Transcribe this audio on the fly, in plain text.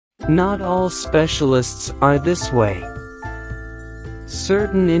Not all specialists are this way.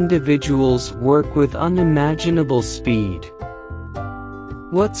 Certain individuals work with unimaginable speed.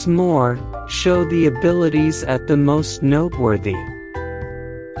 What's more, show the abilities at the most noteworthy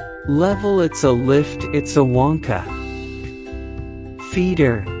level. It's a lift, it's a Wonka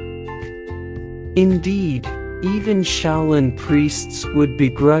feeder. Indeed, even Shaolin priests would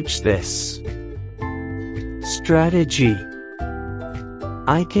begrudge this strategy.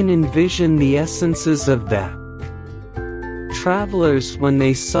 I can envision the essences of the travelers when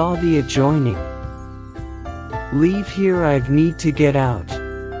they saw the adjoining "Leave here, I need to get out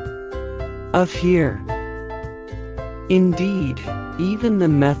of here." Indeed, even the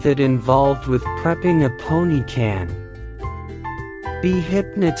method involved with prepping a pony can be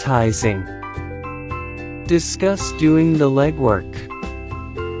hypnotizing. Discuss doing the legwork.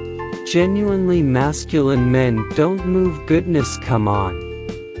 Genuinely masculine men don't move. Goodness, come on.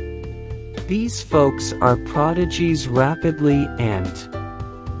 These folks are prodigies. Rapidly and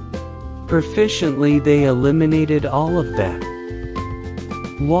proficiently they eliminated all of the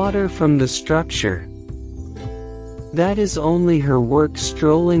water from the structure. That is only her work.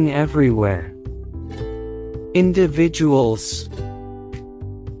 Strolling everywhere. Individuals.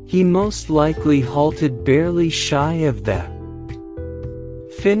 He most likely halted barely shy of the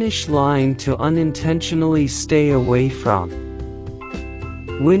finish line to unintentionally stay away from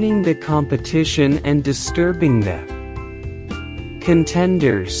winning the competition and disturbing the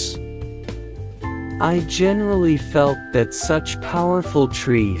contenders. I generally felt that such powerful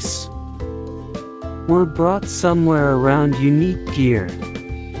trees were brought somewhere around unique gear.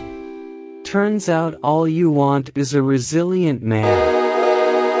 Turns out all you want is a resilient man.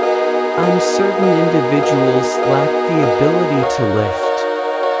 I'm certain individuals lack the ability to lift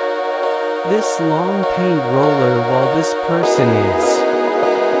this long paint roller while this person is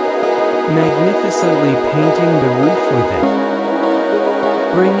magnificently painting the roof with it.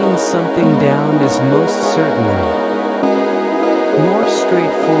 Bringing something down is most certainly more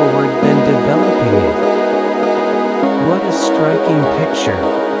straightforward than developing it. What a striking picture.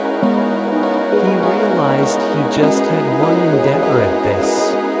 He realized he just had one endeavor at this.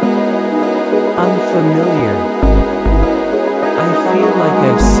 Unfamiliar. I feel like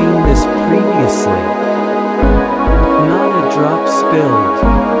I've seen this previously. Not a drop spilled.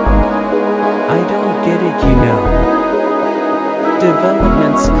 I don't get it, you know.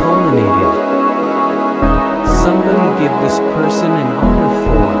 Developments culminated. Somebody give this person an honor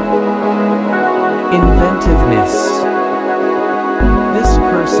for inventiveness. This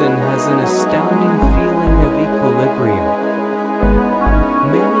person has an astounding feeling of equilibrium.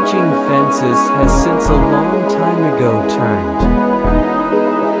 Managing fences has since a long time ago turned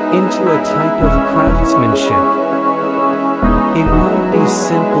into a type of craftsmanship. It won't be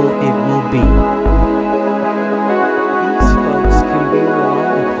simple, it will be. These folks can be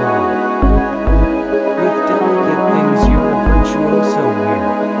relied upon. With delicate things you're a virtuoso here.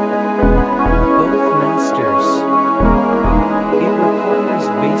 Both masters. It requires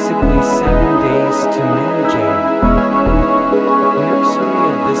basically 7 days to manage a nursery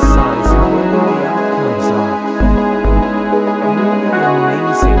of this size, and whether the outcomes are really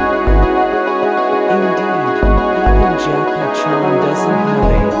amazing. Indeed, even Jackie Chan doesn't have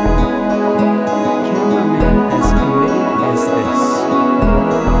a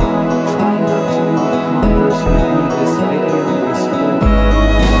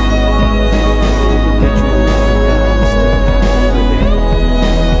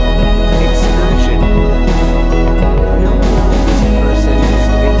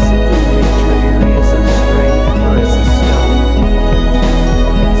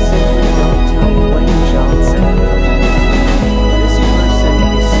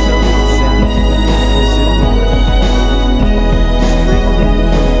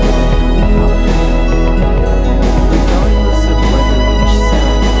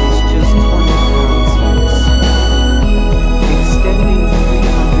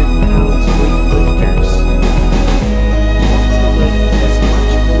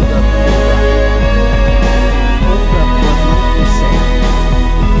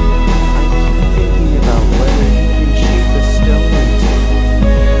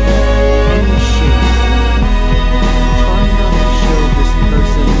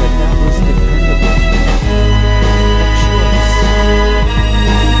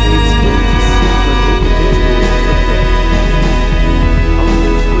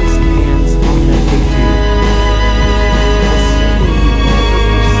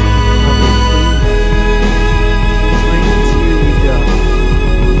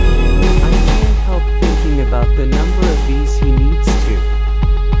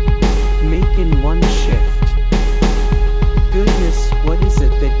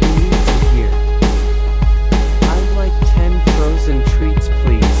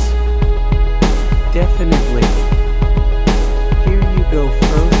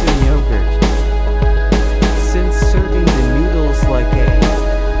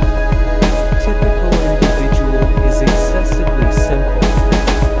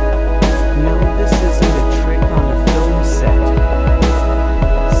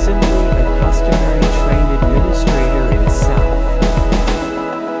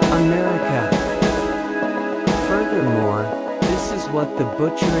the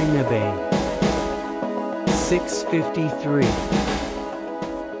butchering of a 653.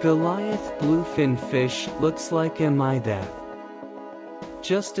 Goliath bluefin fish looks like am I that?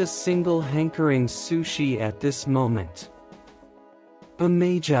 Just a single hankering sushi at this moment. A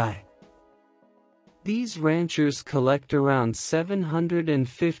magi. These ranchers collect around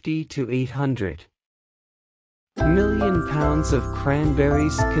 750 to 800 million pounds of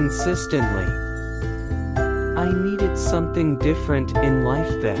cranberries consistently. I needed something different in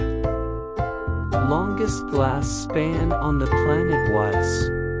life. The longest glass span on the planet was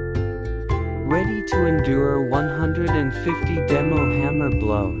ready to endure 150 demo hammer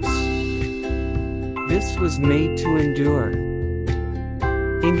blows. This was made to endure.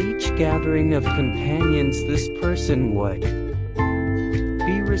 In each gathering of companions, this person would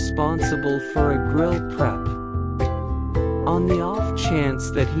be responsible for a grill prep. On the off chance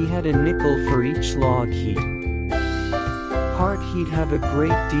that he had a nickel for each log he'd have a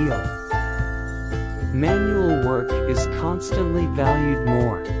great deal. Manual work is constantly valued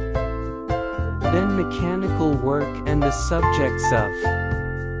more than mechanical work, and the subjects of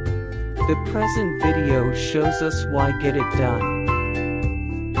the present video shows us why. Get it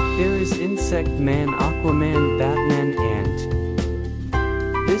done. There is Insect Man, Aquaman, Batman,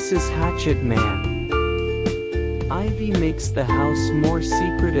 and this is Hatchet Man. Ivy makes the house more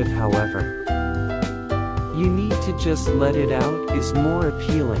secretive, however. You need to just let it out is more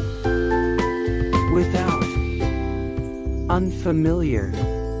appealing. Without unfamiliar.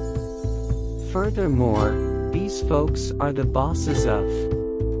 Furthermore, these folks are the bosses of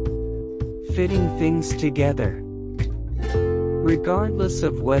fitting things together, regardless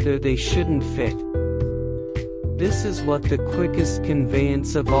of whether they shouldn't fit. This is what the quickest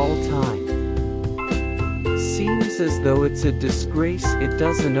conveyance of all time. Seems as though it's a disgrace it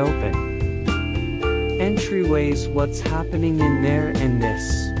doesn't open. Entryways, what's happening in there? And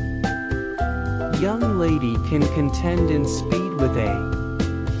this young lady can contend in speed with a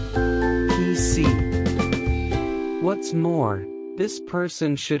PC. What's more, this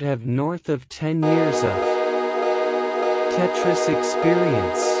person should have north of 10 years of Tetris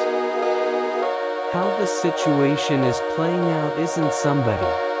experience. How the situation is playing out isn't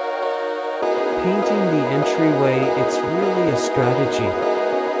somebody painting the entryway, it's really a strategy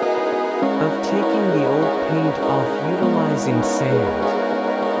of taking the old paint off utilizing sand.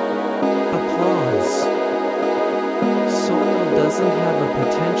 Applause. Soil doesn't have a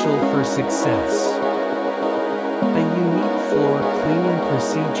potential for success. A unique floor cleaning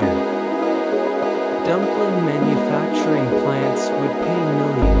procedure. Dumpling manufacturing plants would pay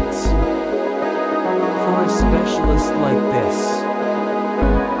millions for a specialist like this.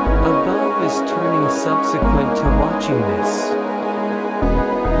 Above is turning subsequent to watching this.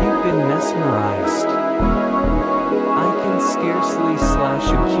 You've been mesmerized. I can scarcely slash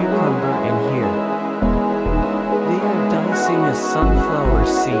a cucumber in here. They are dicing a sunflower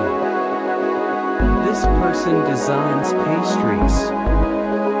seed. This person designs pastries.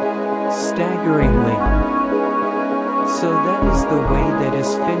 Staggeringly. So that is the way that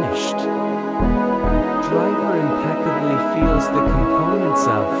is finished. Driver impeccably feels the components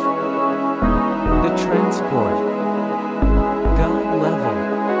of the transport. God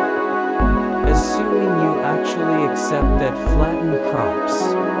level. Assuming you actually accept that flattened crops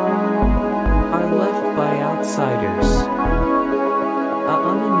are left by outsiders. A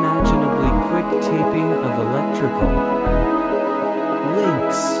unimaginably quick taping of electrical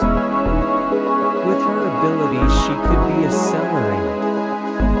links. With her abilities she could be a celery.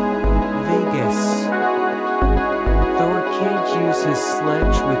 Vegas. Thor can't use his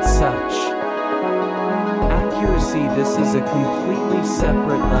sledge with such accuracy. This is a completely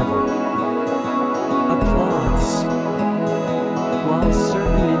separate level. Applause. While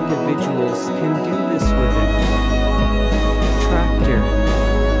certain individuals can do this with a tractor,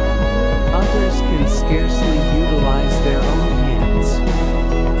 others can scarcely utilize their own hands.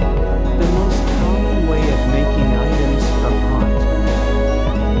 The most common way of making items from hot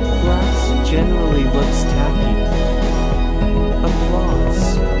glass generally looks tacky.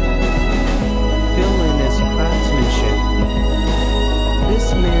 Applause. Fill in as craftsmanship. This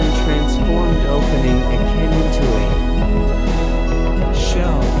man transformed opening a can into a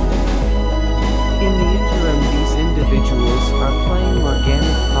show. In the interim, these individuals are playing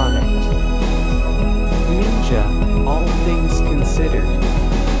organic product. Ninja, all things considered.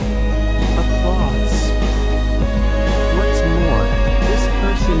 Applause. What's more, this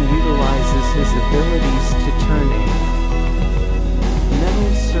person utilizes his abilities to turn a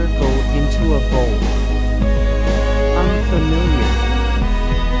metal circle into a bowl. Unfamiliar.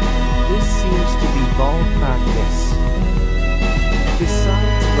 This seems to be ball practice. This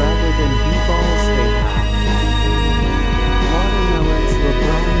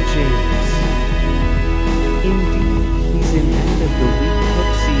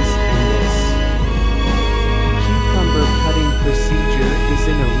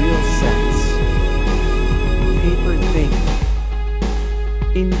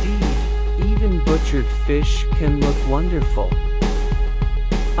Indeed, even butchered fish can look wonderful.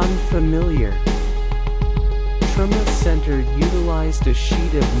 Unfamiliar. Trauma Center utilized a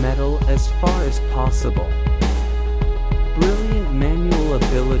sheet of metal as far as possible. Brilliant manual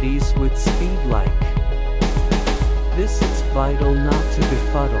abilities with speed like this, it's vital not to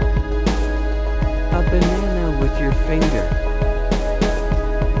befuddle a banana with your finger.